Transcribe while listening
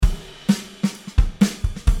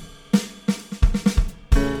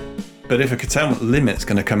But if a curtailment limit's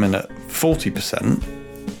going to come in at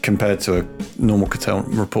 40% compared to a normal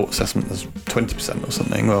curtailment report assessment that's 20% or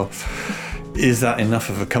something, well, is that enough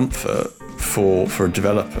of a comfort for a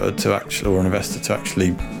developer to actually, or an investor to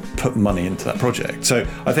actually put money into that project? So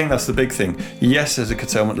I think that's the big thing. Yes, there's a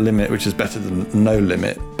curtailment limit, which is better than no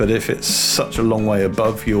limit, but if it's such a long way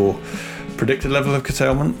above your predicted level of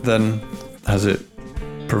curtailment, then has it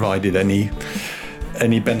provided any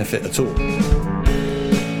benefit at all?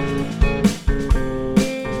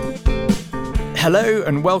 Hello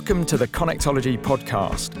and welcome to the Connectology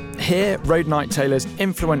podcast. Here, Road Night Taylor's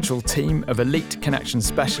influential team of elite connection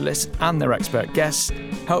specialists and their expert guests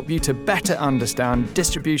help you to better understand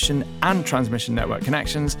distribution and transmission network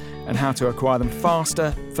connections and how to acquire them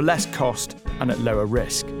faster, for less cost and at lower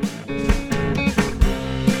risk.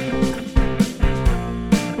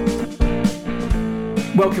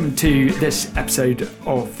 Welcome to this episode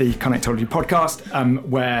of the Connectology podcast,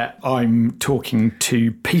 where I'm talking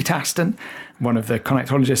to Pete Aston, one of the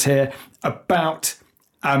connectologists here, about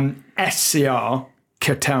SCR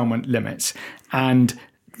curtailment limits. And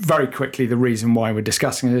very quickly, the reason why we're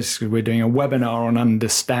discussing this is because we're doing a webinar on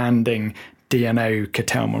understanding DNO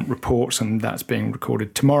curtailment reports, and that's being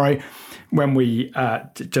recorded tomorrow. When we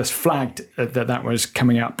just flagged that was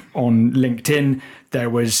coming up on LinkedIn,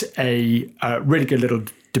 there was a really good little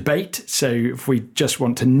debate. So if we just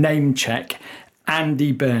want to name check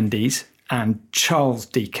Andy Burndies and Charles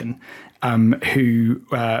Deacon, who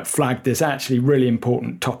flagged this actually really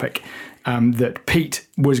important topic that Pete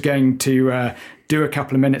was going to do a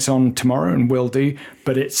couple of minutes on tomorrow and will do,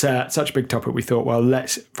 but it's such a big topic we thought, well,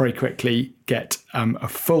 let's very quickly get a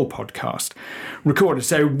full podcast recorded.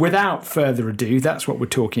 So without further ado, that's what we're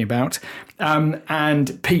talking about.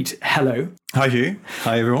 And Pete, hello. Hi, Hugh.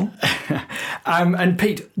 Hi, everyone. And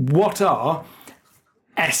Pete, what are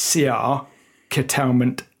SCR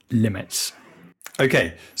curtailment limits?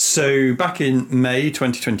 Okay, so back in May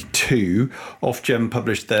 2022, Ofgem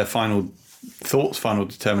published their final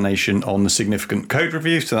determination on the significant code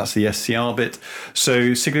review. So that's the SCR bit.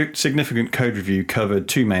 So significant code review covered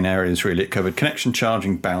two main areas, really. It covered connection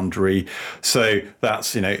charging boundary. So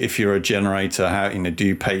that's, if you're a generator, how, do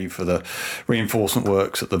you pay for the reinforcement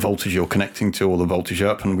works at the voltage you're connecting to or the voltage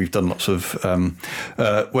up? And we've done lots of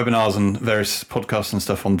webinars and various podcasts and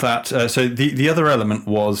stuff on that. So the other element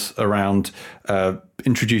was around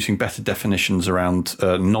introducing better definitions around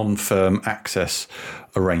non-firm access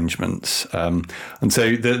arrangements. And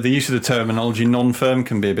so the use of the terminology non-firm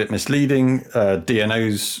can be a bit misleading.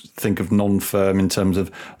 DNOs think of non-firm in terms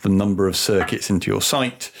of the number of circuits into your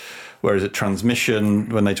site, whereas at transmission,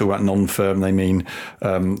 when they talk about non-firm, they mean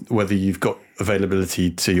whether you've got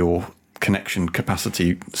availability to your connection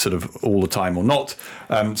capacity sort of all the time or not.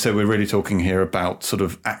 So we're really talking here about sort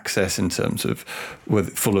of access in terms of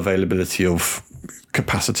with full availability of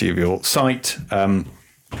capacity of your site.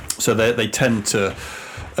 So they tend to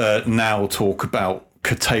now talk about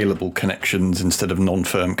curtailable connections instead of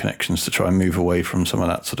non-firm connections to try and move away from some of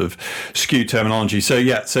that sort of skewed terminology. So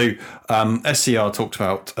SCR talked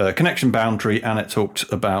about connection boundary, and it talked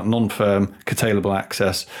about non-firm curtailable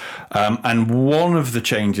access. And one of the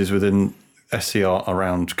changes within SCR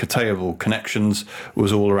around curtailable connections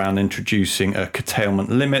was all around introducing a curtailment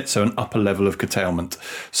limit, so an upper level of curtailment.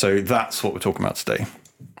 So that's what we're talking about today.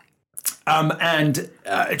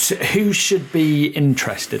 Who should be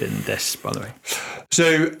interested in this, by the way?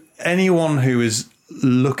 So anyone who is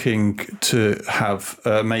looking to have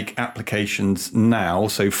make applications now,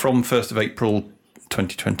 so from 1st of April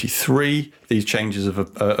 2023, these changes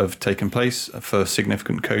have taken place for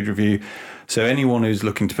significant code review. So anyone who's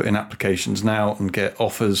looking to put in applications now and get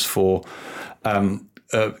offers for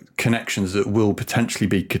connections that will potentially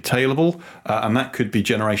be curtailable, and that could be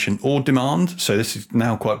generation or demand. So this is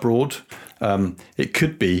now quite broad. It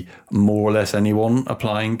could be more or less anyone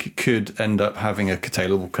applying could end up having a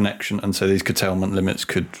curtailable connection, and so these curtailment limits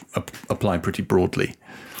could apply pretty broadly.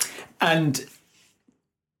 And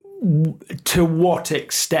to what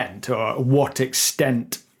extent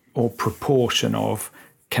or proportion of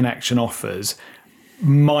connection offers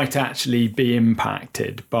might actually be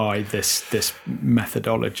impacted by this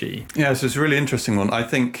methodology? Yeah, so it's a really interesting one. I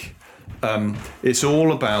think it's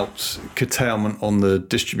all about curtailment on the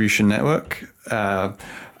distribution network.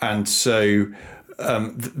 And so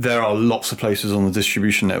there are lots of places on the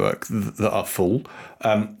distribution network that are full.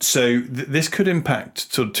 This could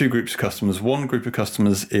impact sort of two groups of customers. One group of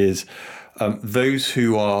customers is those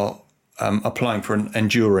who are applying for an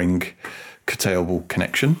enduring curtailable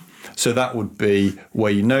connection. So that would be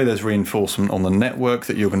where you know there's reinforcement on the network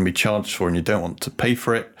that you're going to be charged for and you don't want to pay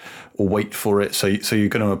for it or wait for it. So you're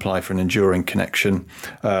going to apply for an enduring connection.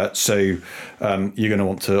 You're going to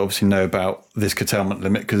want to obviously know about this curtailment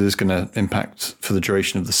limit because it's going to impact for the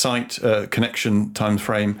duration of the site connection time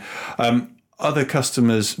frame. Other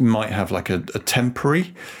customers might have like a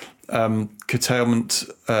temporary curtailment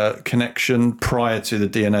connection prior to the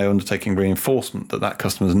DNO undertaking reinforcement that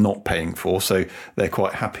customer is not paying for. So they're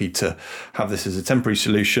quite happy to have this as a temporary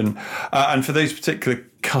solution. And for those particular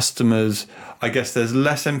customers, I guess there's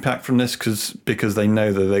less impact from this because they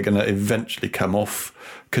know that they're going to eventually come off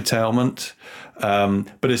curtailment. But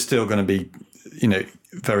it's still going to be,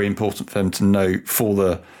 very important for them to know for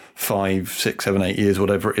the 5, 6, 7, 8 years,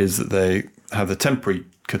 whatever it is that they have the temporary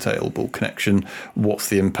curtailable connection, what's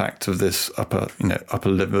the impact of this upper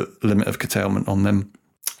limit of curtailment on them?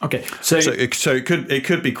 Okay, so it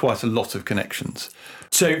could be quite a lot of connections.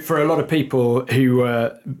 So for a lot of people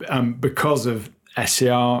who, because of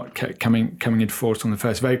SCR coming into force on the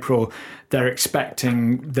 1st of April, they're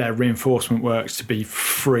expecting their reinforcement works to be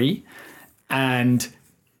free, and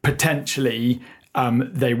potentially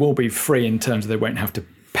they will be free in terms of they won't have to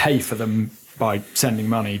pay for them by sending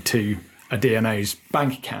money to a DNO's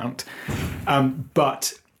bank account,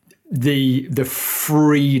 but the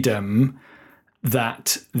freedom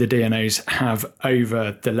that the DNOs have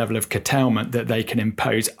over the level of curtailment that they can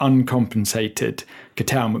impose uncompensated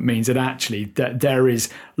curtailment means that actually that there is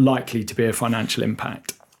likely to be a financial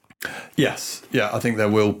impact. Yes, I think there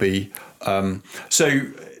will be. Under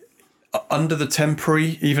a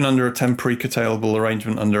temporary curtailable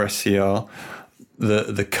arrangement under SCR,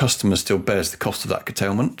 the customer still bears the cost of that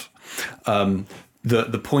curtailment.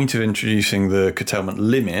 The point of introducing the curtailment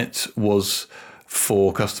limit was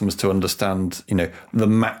for customers to understand, the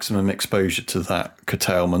maximum exposure to that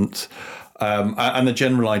curtailment. And the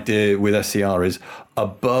general idea with SCR is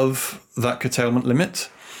above that curtailment limit,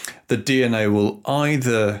 the DNO will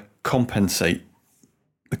either compensate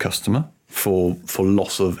the customer for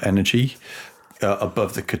loss of energy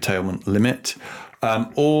above the curtailment limit,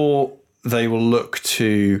 or they will look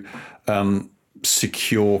to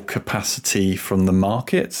secure capacity from the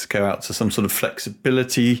market, go out to some sort of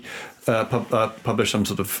flexibility, publish some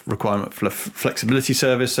sort of requirement for flexibility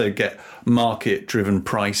service, so get market-driven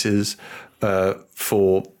prices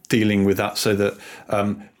for dealing with that, so that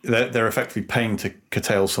they're effectively paying to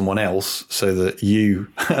curtail someone else so that you,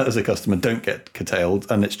 as a customer, don't get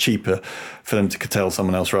curtailed, and it's cheaper for them to curtail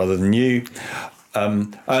someone else rather than you. So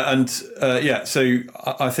I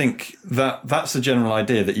think that's the general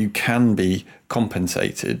idea, that you can be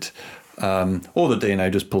compensated, or the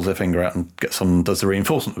DNO just pulls their finger out and does the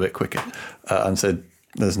reinforcement a bit quicker, and said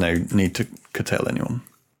there's no need to curtail anyone.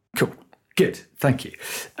 Cool, good, thank you.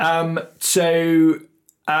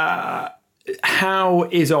 How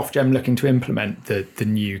is Ofgem looking to implement the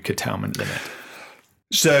new curtailment limit?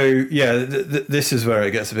 So, this is where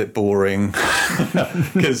it gets a bit boring,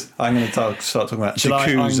 because I'm going to start talking about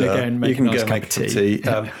Jacuzza. You can go and make a tea.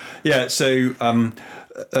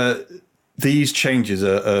 These changes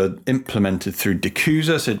are implemented through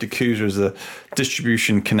Jacuzza. So Jacuzza is a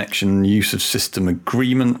distribution connection use of system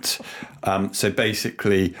agreement. So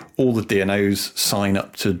basically, all the DNOs sign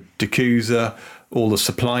up to Jacuzza, all the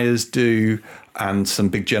suppliers do, and some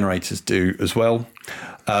big generators do as well.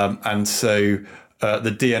 The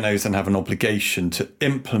DNOs then have an obligation to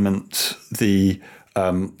implement the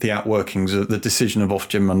outworkings of the decision of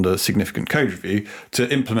Ofgem under significant code review,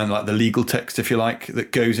 to implement like the legal text, if you like,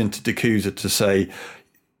 that goes into Jacuzza to say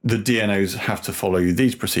the DNOs have to follow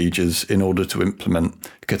these procedures in order to implement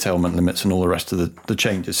curtailment limits and all the rest of the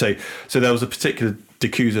changes. So there was a particular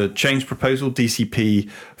Jacuzza change proposal, DCP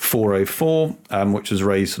 404, which was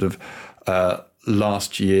raised sort of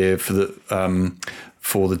last year for the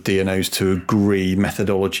DNOs to agree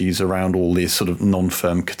methodologies around all these sort of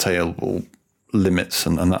non-firm curtailable limits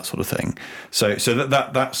and that sort of thing. So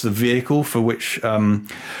that's the vehicle for which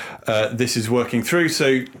this is working through.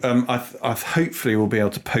 So I've hopefully will be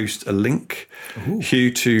able to post a link, Hugh,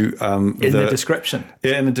 to the description.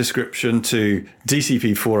 Yeah, in the description to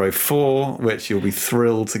DCP 404, which you'll be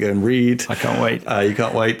thrilled to go and read. I can't wait. You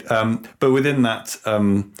can't wait. But within that,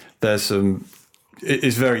 there's some.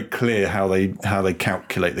 It's very clear how they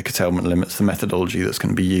calculate the curtailment limits, the methodology that's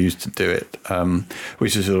going to be used to do it,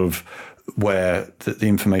 which is sort of where the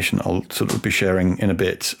information I'll sort of be sharing in a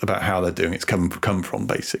bit about how they're doing it's come from,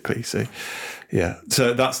 basically. So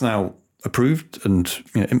that's now approved and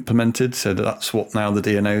implemented. So that's what now the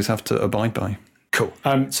DNOs have to abide by. Cool.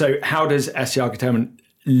 So how does SCR curtailment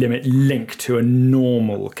limit link to a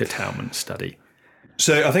normal curtailment study?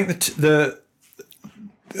 So I think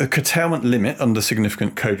a curtailment limit under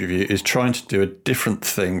significant code review is trying to do a different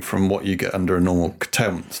thing from what you get under a normal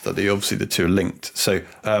curtailment study. Obviously, the two are linked. So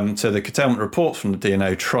the curtailment reports from the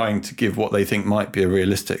DNO trying to give what they think might be a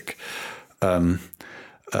realistic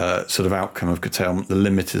sort of outcome of curtailment. The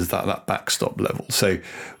limit is that backstop level. So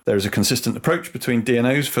there is a consistent approach between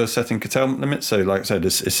DNOs for setting curtailment limits. So like I said,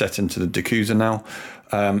 it's set into the DCUSA now.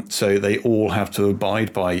 So they all have to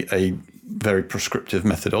abide by a very prescriptive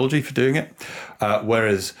methodology for doing it.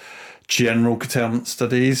 Whereas general curtailment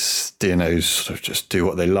studies, DNOs sort of just do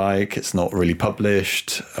what they like. It's not really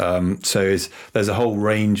published. There's a whole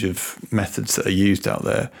range of methods that are used out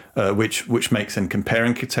there, which makes then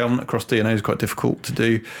comparing curtailment across DNOs quite difficult to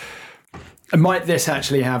do. And might this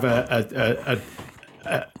actually have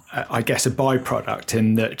I guess, a byproduct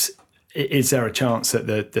in that? Is there a chance that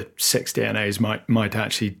the 6 DNOs might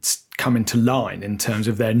actually come into line in terms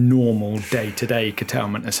of their normal day-to-day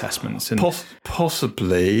curtailment assessments? And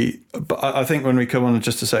possibly, but I think when we come on in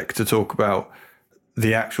just a sec to talk about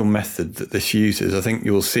the actual method that this uses, I think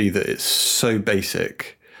you'll see that it's so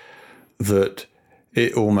basic that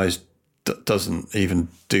it almost doesn't even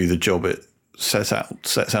do the job it sets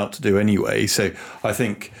out to do anyway. So I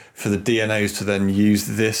think for the DNOs to then use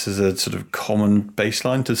this as a sort of common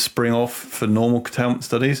baseline to spring off for normal curtailment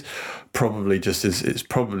studies probably just it's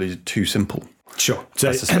probably too simple. Sure. So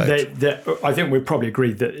I think we'd probably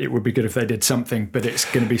agree that it would be good if they did something, but it's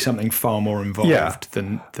going to be something far more involved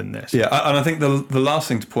than this. Yeah, and I think the last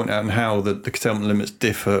thing to point out and how the curtailment limits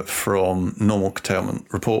differ from normal curtailment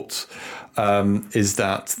reports is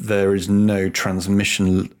that there is no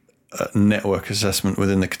transmission network assessment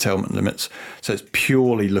within the curtailment limits. So it's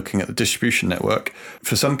purely looking at the distribution network.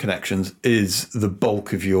 For some connections is the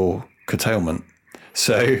bulk of your curtailment.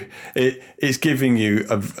 So it's giving you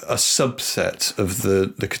a subset of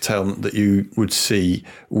the curtailment that you would see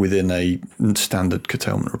within a standard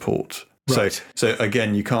curtailment report. Right. So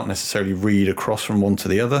again, you can't necessarily read across from one to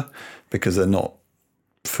the other because they're not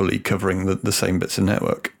fully covering the same bits of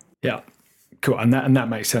network. Yeah. Cool, and that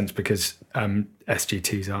makes sense because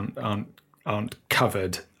SGTs aren't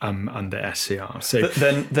covered under SCR. So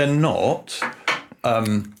they're not.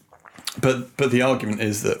 But the argument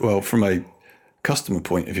is that, well, from a customer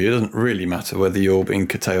point of view, it doesn't really matter whether you're being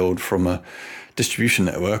curtailed from a distribution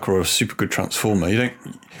network or a super good transformer.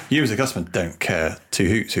 You as a customer don't care two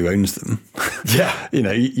hoots who owns them. Yeah,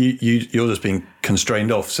 you're just being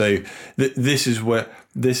constrained off. So this is where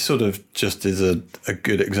this sort of just is a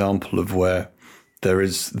good example of where there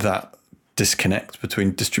is that disconnect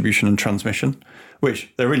between distribution and transmission,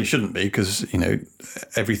 which there really shouldn't be because,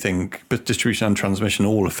 everything, but distribution and transmission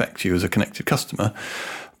all affect you as a connected customer.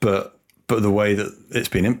 But the way that it's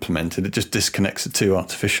been implemented, it just disconnects the two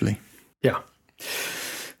artificially. Yeah.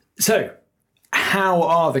 So how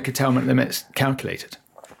are the curtailment limits calculated?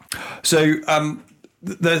 So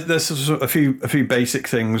there's sort of a few basic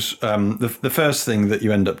things. The first thing that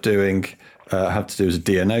you end up doing have to do as a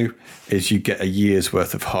DNO is you get a year's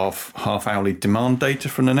worth of half hourly demand data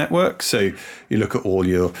from the network. So you look at all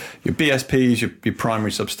your BSPs, your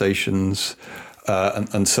primary substations,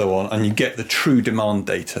 and so on, and you get the true demand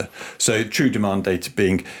data. So true demand data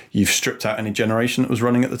being you've stripped out any generation that was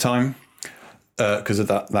running at the time, because of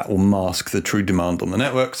that will mask the true demand on the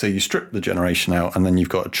network. So you strip the generation out, and then you've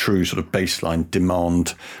got a true sort of baseline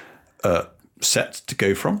demand set to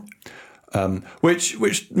go from. Which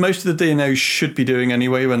most of the DNOs should be doing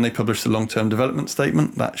anyway when they publish the long-term development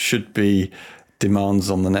statement. That should be demands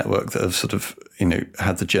on the network that have sort of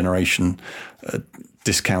had the generation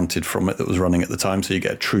discounted from it that was running at the time, so you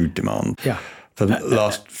get a true demand. Yeah. For the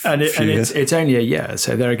last few years. It's only a year,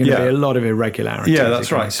 so there are going to be a lot of irregularities. Yeah,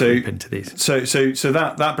 that's right. So into these. So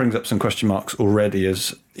that brings up some question marks already.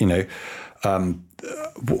 As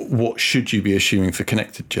what should you be assuming for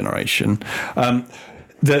connected generation?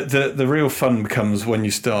 The real fun becomes when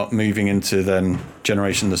you start moving into then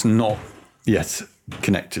generation that's not yet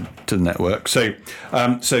connected to the network. So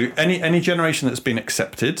any generation that's been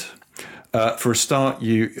accepted, for a start,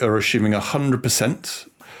 you are assuming 100%.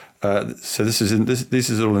 So this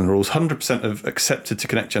is all in the rules. 100% of accepted to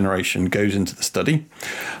connect generation goes into the study.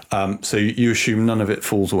 So you assume none of it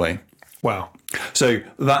falls away. Wow. So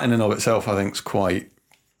that in and of itself, I think, is quite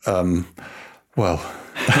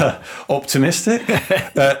optimistic,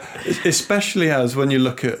 especially as when you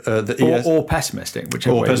look at the ES or pessimistic,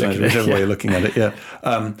 whichever way you're looking at it. Yeah.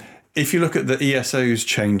 If you look at the ESO's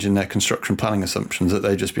change in their construction planning assumptions that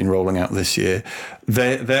they've just been rolling out this year,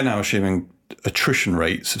 they're now assuming attrition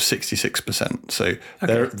rates of 66%. So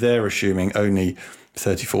they're assuming only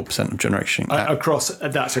 34% of generation.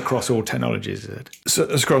 That's across all technologies, is it? So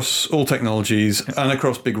it's across all technologies and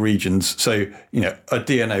across big regions. So, a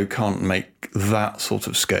DNO can't make that sort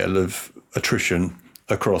of scale of attrition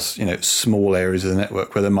across, small areas of the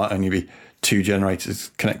network where there might only be 2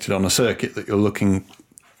 generators connected on a circuit that you're looking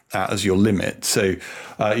at as your limit. So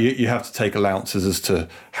you have to take allowances as to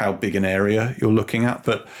how big an area you're looking at.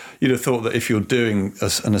 But you'd have thought that if you're doing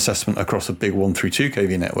an assessment across a big 132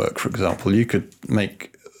 kV network, for example, you could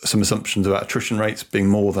make some assumptions about attrition rates being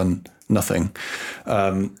more than nothing.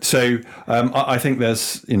 I think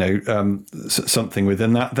there's something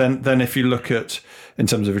within that. Then if you look at in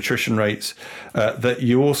terms of attrition rates, that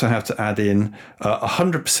you also have to add in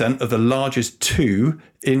 100% of the largest 2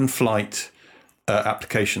 in-flight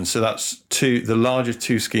applications. So that's the largest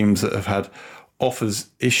 2 schemes that have had offers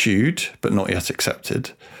issued but not yet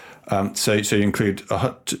accepted. So you include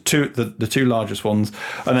the 2 largest ones,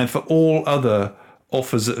 and then for all other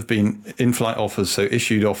offers that have been in-flight offers, so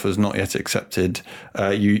issued offers not yet accepted,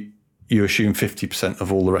 you assume 50%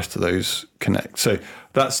 of all the rest of those connect. So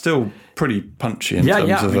that's still pretty punchy in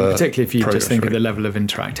terms of particularly if you just think rate. of the level of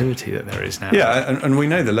interactivity that there is now. Yeah, and we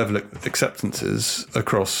know the level of acceptances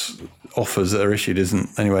across offers that are issued isn't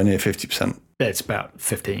anywhere near 50%. It's about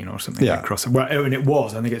 15 or something across. Well, and it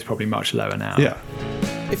was. I think it's probably much lower now. Yeah.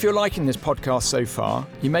 If you're liking this podcast so far,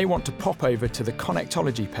 you may want to pop over to the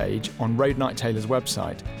Connectology page on Road Night Taylor's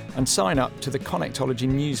website and sign up to the Connectology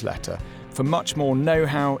newsletter for much more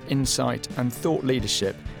know-how, insight and thought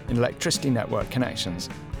leadership in electricity network connections.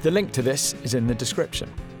 The link to this is in the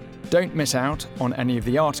description. Don't miss out on any of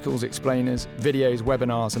the articles, explainers, videos,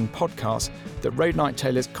 webinars and podcasts that Road Night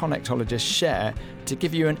Taylor's connectologists share to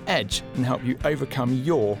give you an edge and help you overcome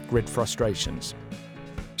your grid frustrations.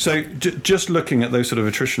 So just looking at those sort of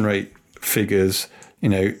attrition rate figures,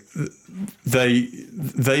 they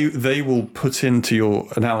will put into your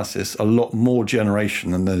analysis a lot more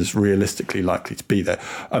generation than there's realistically likely to be there,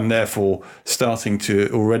 and therefore starting to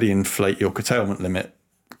already inflate your curtailment limit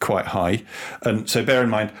quite high. And so bear in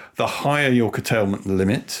mind, the higher your curtailment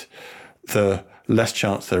limit, the less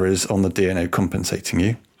chance there is on the DNO compensating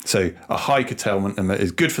you. So a high curtailment limit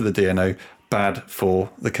is good for the DNO, bad for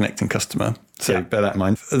the connecting customer. So bear that in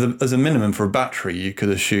mind. As a minimum for a battery, you could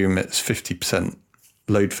assume it's 50%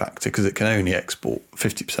 load factor because it can only export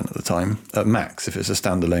 50% of the time at max if it's a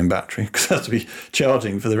standalone battery, because it has to be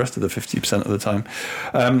charging for the rest of the 50% of the time.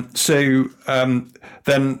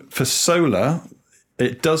 Then for solar,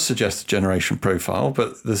 it does suggest a generation profile,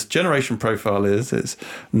 but this generation profile it's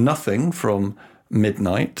nothing from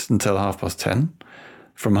midnight until 10:30.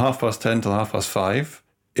 From 10:30 till 5:30,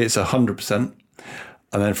 it's 100%.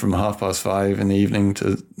 And then from 5:30 in the evening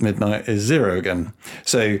to midnight is 0 again.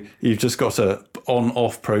 So you've just got a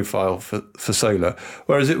on-off profile for solar,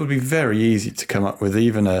 whereas it would be very easy to come up with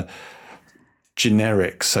even a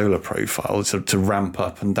generic solar profile to ramp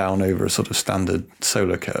up and down over a sort of standard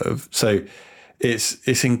solar curve. So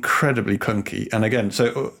it's incredibly clunky. And again,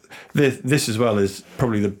 so this as well is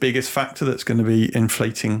probably the biggest factor that's going to be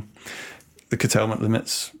inflating the curtailment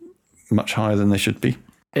limits much higher than they should be.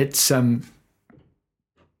 It's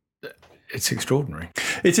extraordinary.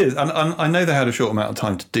 It is. And I know they had a short amount of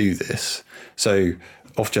time to do this. So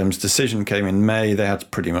Ofgem's decision came in May. They had to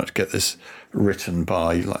pretty much get this written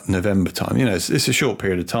by like November time. It's a short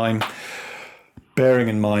period of time. Bearing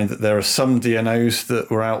in mind that there are some DNOs that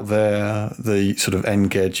were out there, the sort of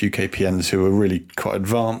NGED UKPNs who were really quite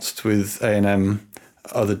advanced with A&M,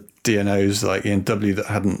 other DNOs like ENW that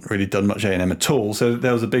hadn't really done much A&M at all. So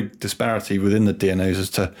there was a big disparity within the DNOs as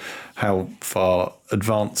to how far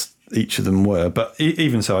advanced each of them were. But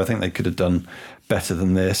even so, I think they could have done better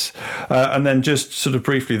than this. And then just sort of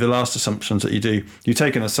briefly, the last assumptions that you do, you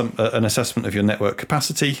take an assessment of your network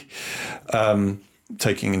capacity,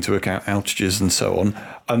 taking into account outages and so on.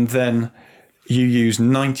 And then you use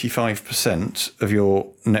 95% of your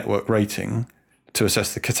network rating to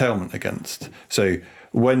assess the curtailment against. So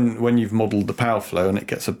when you've modelled the power flow and it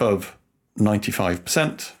gets above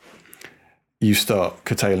 95%, you start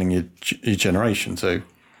curtailing your generation. So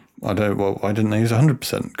why didn't they use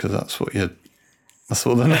 100%? Because that's what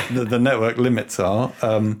the network limits are.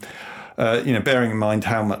 Bearing in mind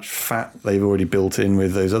how much fat they've already built in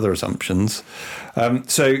with those other assumptions.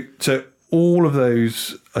 So all of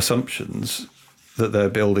those assumptions that they're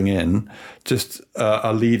building in just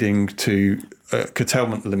are leading to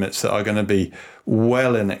curtailment limits that are going to be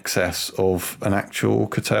well in excess of an actual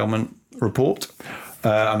curtailment report.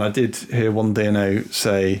 And I did hear one DNO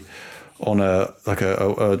say on a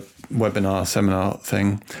webinar seminar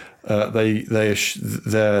thing,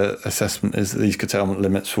 their assessment is that these curtailment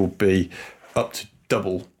limits will be up to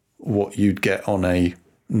double what you'd get on a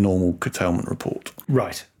normal curtailment report.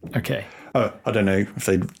 Right. Okay. I don't know if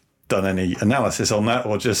they'd done any analysis on that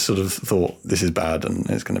or just sort of thought this is bad and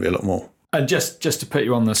it's going to be a lot more. And just to put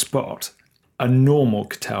you on the spot, a normal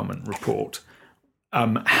curtailment report,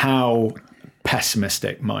 how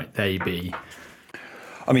pessimistic might they be?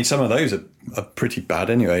 I mean, some of those are pretty bad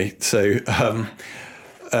anyway. So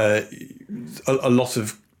a lot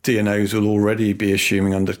of DNOs will already be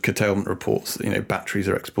assuming under curtailment reports that, batteries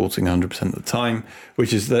are exporting 100% of the time,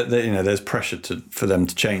 which is that, there's pressure for them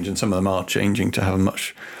to change, and some of them are changing to have a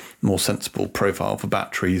much more sensible profile for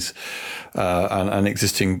batteries and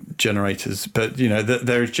existing generators. But,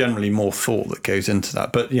 there is generally more thought that goes into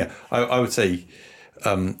that. But, yeah, I would say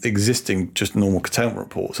existing just normal curtailment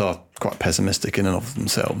reports are quite pessimistic in and of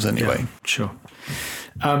themselves anyway. Yeah, sure.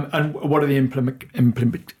 And what are the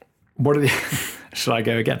what are the shall I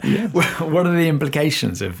go again? Yeah. What are the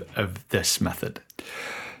implications of this method?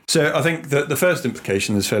 So I think that the first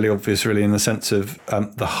implication is fairly obvious, really, in the sense of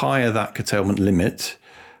the higher that curtailment limit,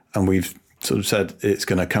 and we've sort of said it's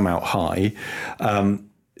going to come out high,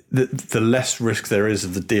 the less risk there is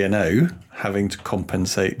of the DNO having to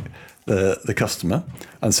compensate the customer,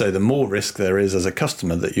 and so the more risk there is as a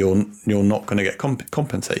customer that you're not going to get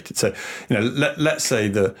compensated. So let's say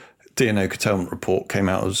the DNO curtailment report came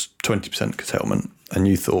out as 20% curtailment, and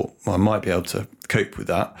you thought, well, I might be able to cope with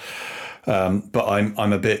that. But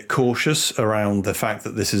I'm a bit cautious around the fact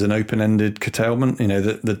that this is an open-ended curtailment.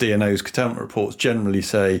 The DNO's curtailment reports generally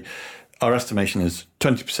say our estimation is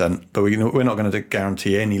 20%, but we're not going to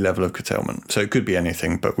guarantee any level of curtailment. So it could be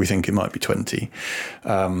anything, but we think it might be 20.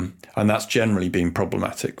 And that's generally been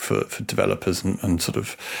problematic for developers and sort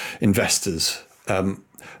of investors.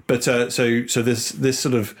 But so this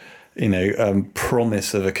sort of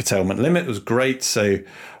promise of a curtailment limit was great. So,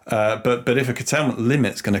 but if a curtailment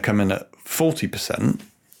limit's going to come in at 40%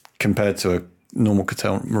 compared to a normal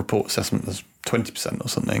curtailment report assessment that's 20% or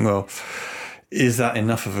something, well, is that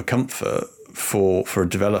enough of a comfort for a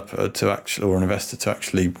developer to actually, or an investor to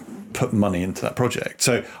actually put money into that project?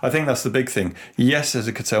 So I think that's the big thing. Yes, there's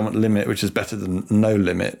a curtailment limit, which is better than no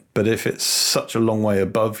limit. But if it's such a long way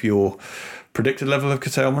above your predicted level of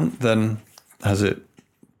curtailment, then has it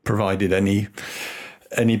provided any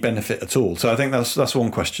benefit at all? So I think that's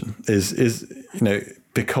one question. Is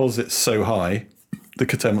because it's so high, the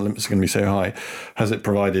curtailment limits are going to be so high, has it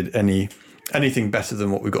provided anything better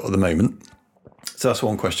than what we've got at the moment? So that's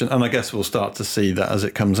one question, and I guess we'll start to see that as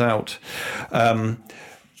it comes out. I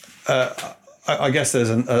guess there's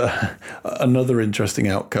another interesting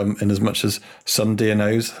outcome in as much as some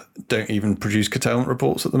DNOs don't even produce curtailment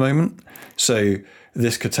reports at the moment. So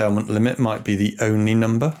this curtailment limit might be the only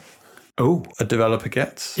number a developer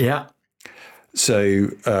gets. Yeah. So,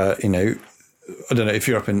 I don't know if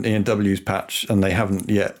you're up in ENW's patch and they haven't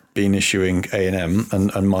yet been issuing A&M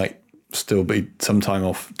and might still be some time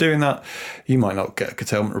off doing that, you might not get a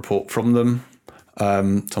curtailment report from them.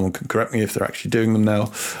 Someone can correct me if they're actually doing them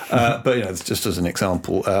now. But it's just as an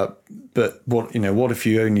example. But what if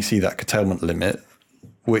you only see that curtailment limit?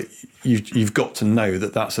 You've got to know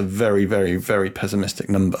that that's a very, very, very pessimistic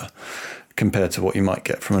number compared to what you might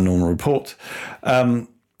get from a normal report. I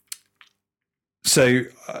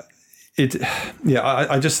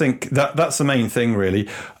just think that's the main thing, really.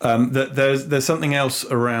 That there's something else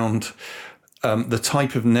around the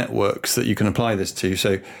type of networks that you can apply this to.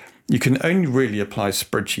 So you can only really apply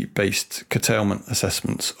spreadsheet-based curtailment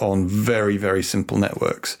assessments on very, very simple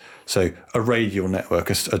networks. So a radial network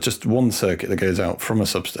is just one circuit that goes out from a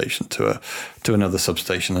substation to another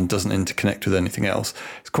substation and doesn't interconnect with anything else.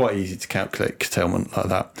 It's quite easy to calculate curtailment like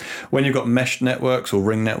that. When you've got mesh networks or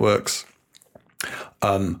ring networks,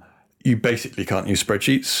 you basically can't use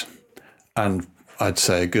spreadsheets. And I'd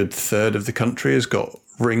say a good third of the country has got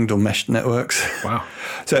ringed or meshed networks. Wow.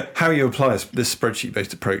 So how you apply this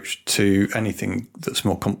spreadsheet-based approach to anything that's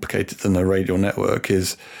more complicated than a radial network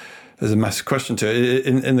there's a massive question to it.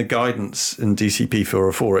 In the guidance in DCP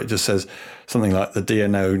 404, it just says something like the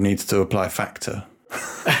DNO needs to apply factor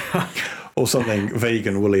or something vague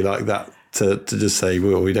and woolly like that to just say,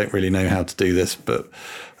 well, we don't really know how to do this, but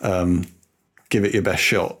give it your best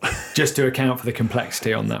shot. Just to account for the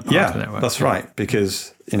complexity on that part of the network. That's right.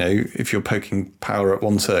 Because, if you're poking power at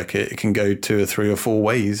one circuit, it can go 2 or 3 or 4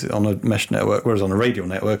 ways on a mesh network, whereas on a radial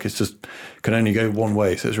network, it's just can only go one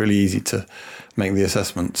way. So it's really easy to make the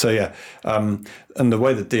assessment. So, and the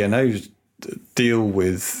way that DNOs deal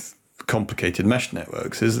with complicated mesh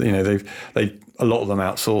networks is, they a lot of them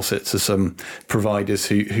outsource it to some providers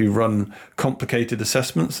who run complicated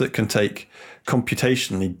assessments that can take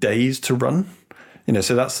computationally days to run.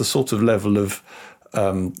 So that's the sort of level of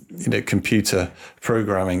computer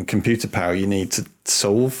programming, computer power you need to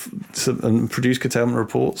solve and produce curtailment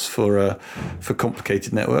reports for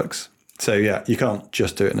complicated networks. So yeah, you can't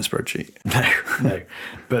just do it in a spreadsheet. No,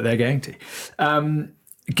 but they're going to.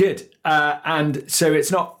 Good. And so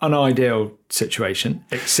it's not an ideal situation,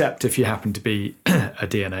 except if you happen to be a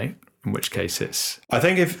DNO, in which case it's. I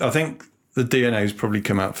think the DNOs probably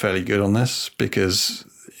come out fairly good on this, because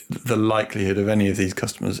the likelihood of any of these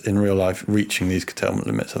customers in real life reaching these curtailment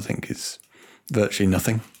limits, I think, is virtually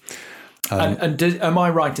nothing. Am I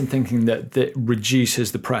right in thinking that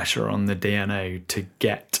reduces the pressure on the DNO to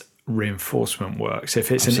get reinforcement work? So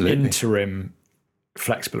if it's Absolutely. an interim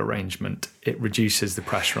flexible arrangement, it reduces the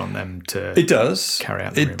pressure on them to carry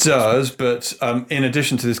out the It does, but in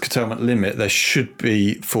addition to this curtailment limit, there should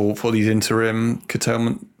be, for these interim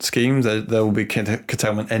curtailment schemes, there will be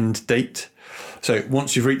curtailment end date. So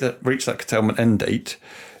once you've reached that curtailment end date,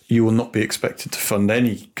 you will not be expected to fund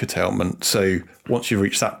any curtailment. So once you've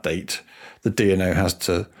reached that date, the DNO has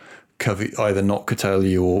to cover, either not curtail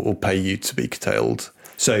you or pay you to be curtailed.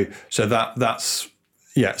 So that's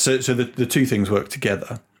yeah. So the two things work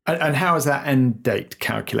together. And how is that end date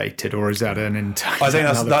calculated, or is that an entire? I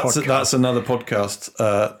think that's another podcast,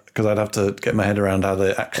 because I'd have to get my head around how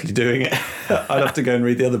they're actually doing it. I'd have to go and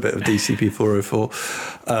read the other bit of DCP 404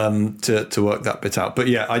 to work that bit out. But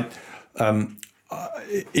yeah,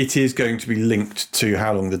 it is going to be linked to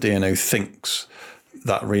how long the DNO thinks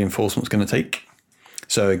that reinforcement's going to take.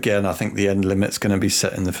 So again, I think the end limit's going to be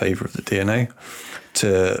set in the favour of the DNO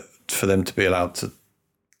for them to be allowed to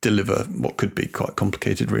deliver what could be quite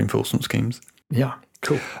complicated reinforcement schemes. Yeah,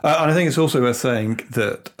 cool. And I think it's also worth saying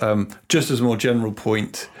that, just as a more general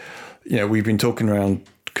point, we've been talking around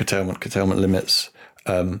curtailment limits.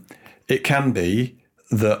 It can be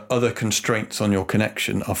that other constraints on your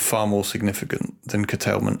connection are far more significant than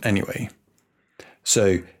curtailment anyway.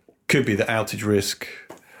 So could be the outage risk,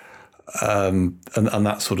 and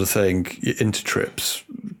that sort of thing. Intertrips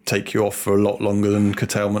take you off for a lot longer than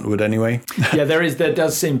curtailment would anyway. Yeah, there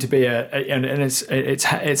does seem to be and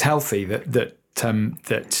it's healthy that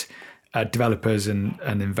developers and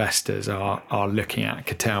investors are looking at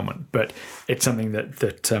curtailment, but it's something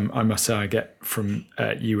that I must say I get from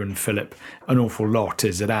you and Philip an awful lot,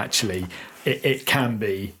 is that actually it can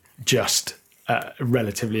be just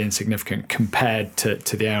relatively insignificant compared to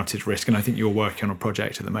the outage risk. And I think you're working on a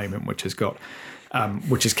project at the moment which has got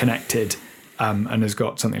which is connected and has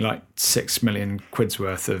got something like 6 million quid's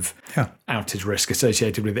worth of outage risk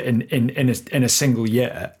associated with it in a single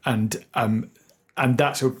year, and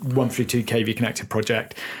that's a 132 kV connected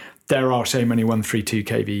project. There are so many 132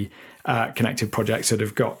 kV connected projects that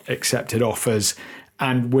have got accepted offers.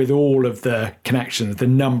 And with all of the connections, the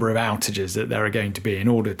number of outages that there are going to be in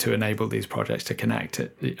order to enable these projects to connect,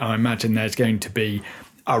 I imagine there's going to be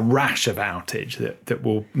a rash of outage that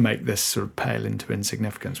will make this sort of pale into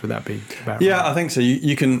insignificance. Would that be about right? Yeah, I think so.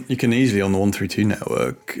 You can easily on the 132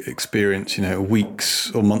 network experience weeks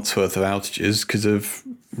or months worth of outages because of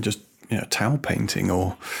just tower painting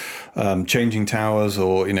or changing towers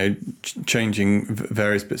or changing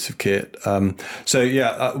various bits of kit.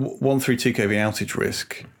 132 kV outage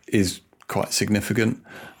risk is quite significant,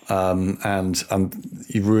 and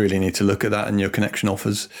you really need to look at that in your connection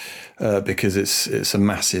offers because it's a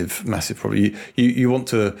massive problem. You want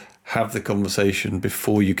to have the conversation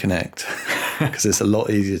before you connect because it's a lot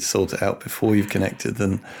easier to sort it out before you've connected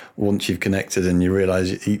than once you've connected and you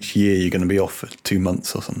realise each year you're going to be off for 2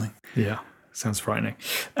 months or something. Yeah. Sounds frightening.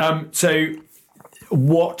 So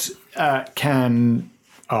what can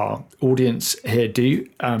our audience here do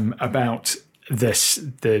about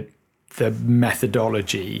the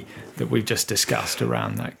methodology that we've just discussed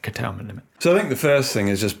around that curtailment limit? So I think the first thing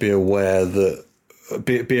is just be aware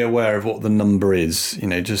of what the number is.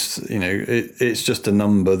 It's just a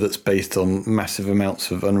number that's based on massive amounts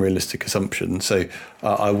of unrealistic assumptions. So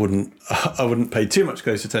I wouldn't pay too much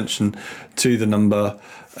close attention to the number.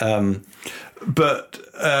 But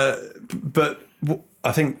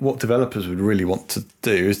I think what developers would really want to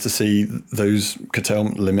do is to see those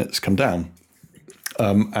curtailment limits come down.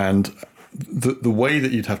 And the way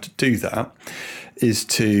that you'd have to do that is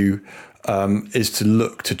to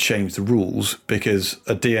look to change the rules, because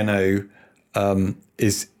a DNO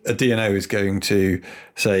is going to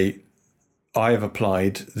say, I have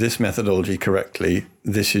applied this methodology correctly.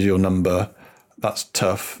 This is your number. That's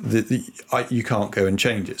tough. You can't go and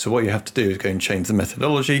change it. So what you have to do is go and change the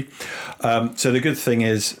methodology. So the good thing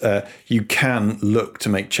is you can look to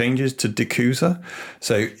make changes to DCUSA.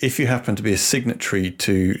 So if you happen to be a signatory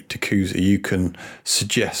to DCUSA, you can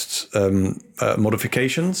suggest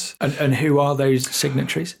modifications. And who are those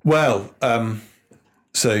signatories? Well,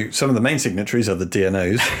 So some of the main signatories are the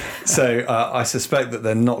DNOs. So I suspect that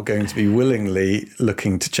they're not going to be willingly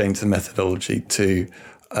looking to change the methodology to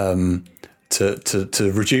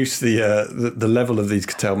reduce the level of these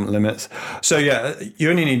curtailment limits. So yeah, you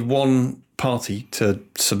only need one party to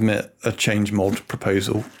submit a change mod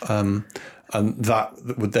proposal, and that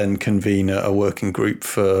would then convene a working group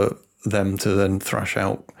for them to then thrash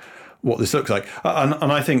out what this looks like.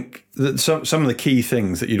 And I think that some of the key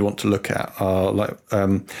things that you'd want to look at are like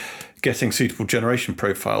getting suitable generation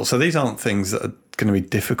profiles. So these aren't things that are going to be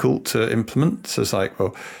difficult to implement. So it's like,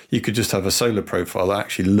 well, you could just have a solar profile that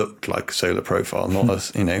actually looked like a solar profile, not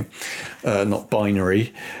not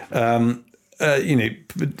binary.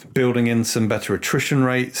 Building in some better attrition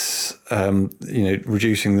rates,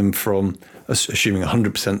 reducing them from assuming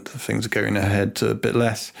 100% of things are going ahead to a bit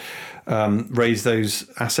less. Raise those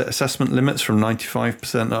asset assessment limits from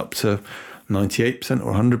 95% up to 98%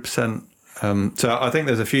 or 100%. So I think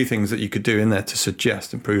there's a few things that you could do in there to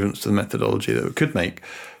suggest improvements to the methodology that could make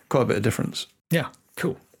quite a bit of difference. Yeah,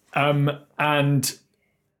 cool. And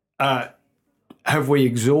have we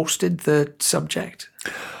exhausted the subject?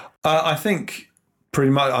 I think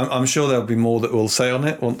pretty much. I'm sure there'll be more that we'll say on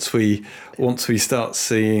it once we start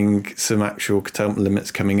seeing some actual curtailment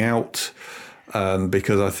limits coming out.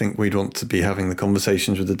 Because I think we'd want to be having the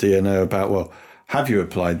conversations with the DNO about, well, have you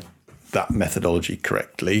applied that methodology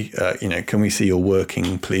correctly? Can we see your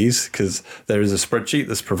working, please? Because there is a spreadsheet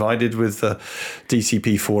that's provided with the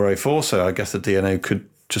DCP 404, so I guess the DNO could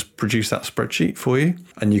just produce that spreadsheet for you,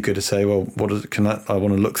 and you could say, well, what is it? I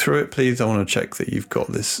want to look through it, please. I want to check that you've got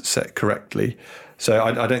this set correctly. So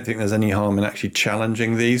I don't think there's any harm in actually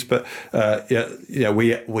challenging these, but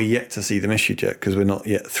we're yet to see them issued yet because we're not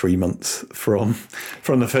yet 3 months from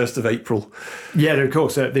the 1st of April. Yeah, of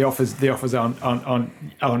course, the offers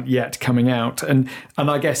aren't yet coming out, and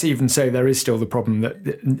I guess even so, there is still the problem that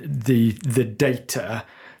the data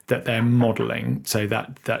that they're modelling, so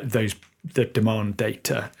that the demand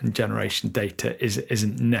data and generation data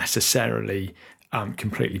isn't necessarily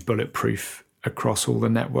completely bulletproof across all the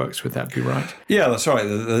networks. Would that be right? Yeah, that's right.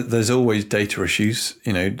 There's always data issues.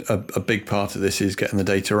 A big part of this is getting the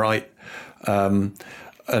data right.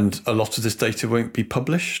 And a lot of this data won't be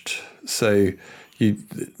published. So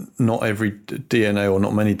not every DNO or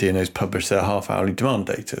not many DNOs publish their half-hourly demand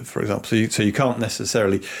data, for example. So you don't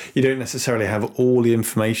necessarily have all the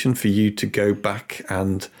information for you to go back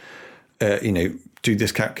and, do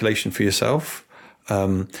this calculation for yourself.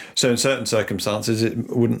 So in certain circumstances,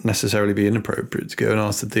 it wouldn't necessarily be inappropriate to go and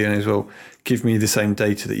ask the DNOs, well, give me the same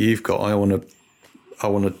data that you've got. I want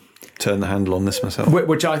to turn the handle on this myself.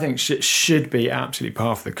 Which I think should be absolutely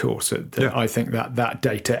part of the course. I think that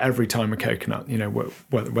data, every time a coconut,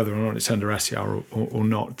 whether or not it's under SCR or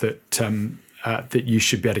not, that you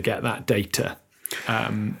should be able to get that data.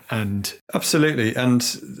 And absolutely. And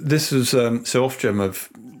this is so Ofgem have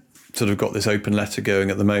sort of got this open letter going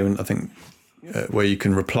at the moment, I think, where you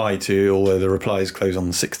can reply to, although the replies close on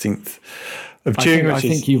the 16th of June. I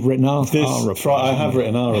think you've written our reply. I have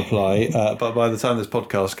written our reply, but by the time this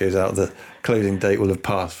podcast goes out, the closing date will have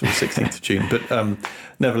passed for the 16th of June. But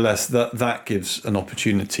nevertheless, that gives an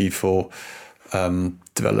opportunity for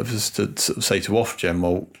developers to sort of say to Ofgem,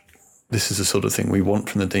 well, this is the sort of thing we want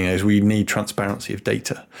from the DNOs. We need transparency of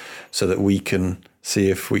data so that we can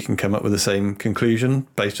see if we can come up with the same conclusion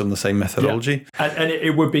based on the same methodology. Yeah. And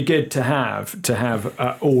it would be good to have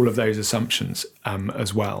all of those assumptions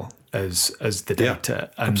as well as the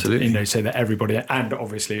data. Yeah, absolutely. So that everybody, and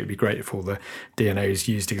obviously it would be great if all the DNOs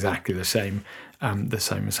used exactly the same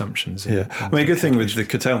assumptions. Yeah. A good thing with the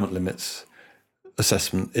curtailment limits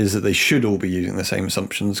assessment is that they should all be using the same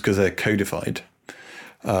assumptions because they're codified.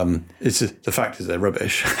 The fact is they're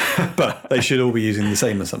rubbish, but they should all be using the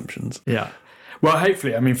same assumptions. Yeah. Well,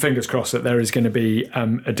 hopefully, fingers crossed that there is going to be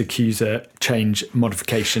a decuser change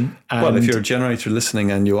modification. Well, if you're a generator listening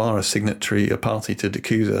and you are a party to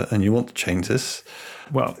decuser, and you want to change this,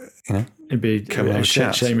 well, it'd be a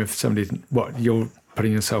shame if somebody. What, you're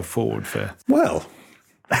putting yourself forward for? Well,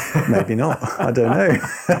 maybe not. I don't know.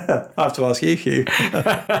 I have to ask you, Hugh.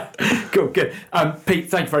 Cool, good. Pete,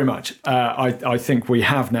 thank you very much. I think we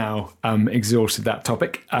have now exhausted that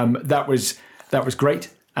topic. That was great.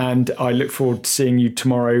 And I look forward to seeing you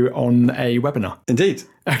tomorrow on a webinar. Indeed.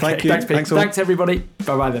 Okay, thank you. Thanks, Pete. Thanks, everybody.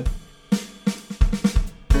 Bye-bye then.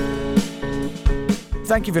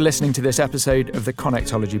 Thank you for listening to this episode of the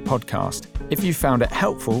Connectology podcast. If you found it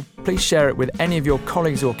helpful, please share it with any of your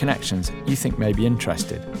colleagues or connections you think may be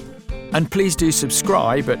interested. And please do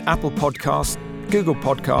subscribe at Apple Podcasts, Google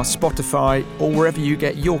Podcasts, Spotify, or wherever you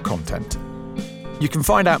get your content. You can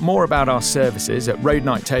find out more about our services at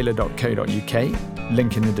roadnighttaylor.co.uk.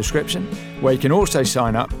 link in the description, where you can also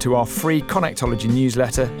sign up to our free Connectology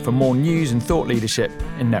newsletter for more news and thought leadership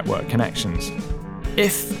in network connections.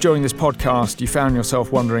 If, during this podcast, you found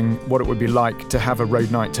yourself wondering what it would be like to have a Road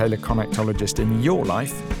Knight Taylor connectologist in your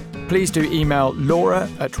life, please do email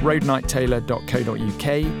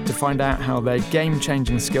laura@roadknighttaylor.co.uk to find out how their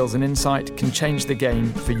game-changing skills and insight can change the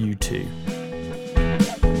game for you too.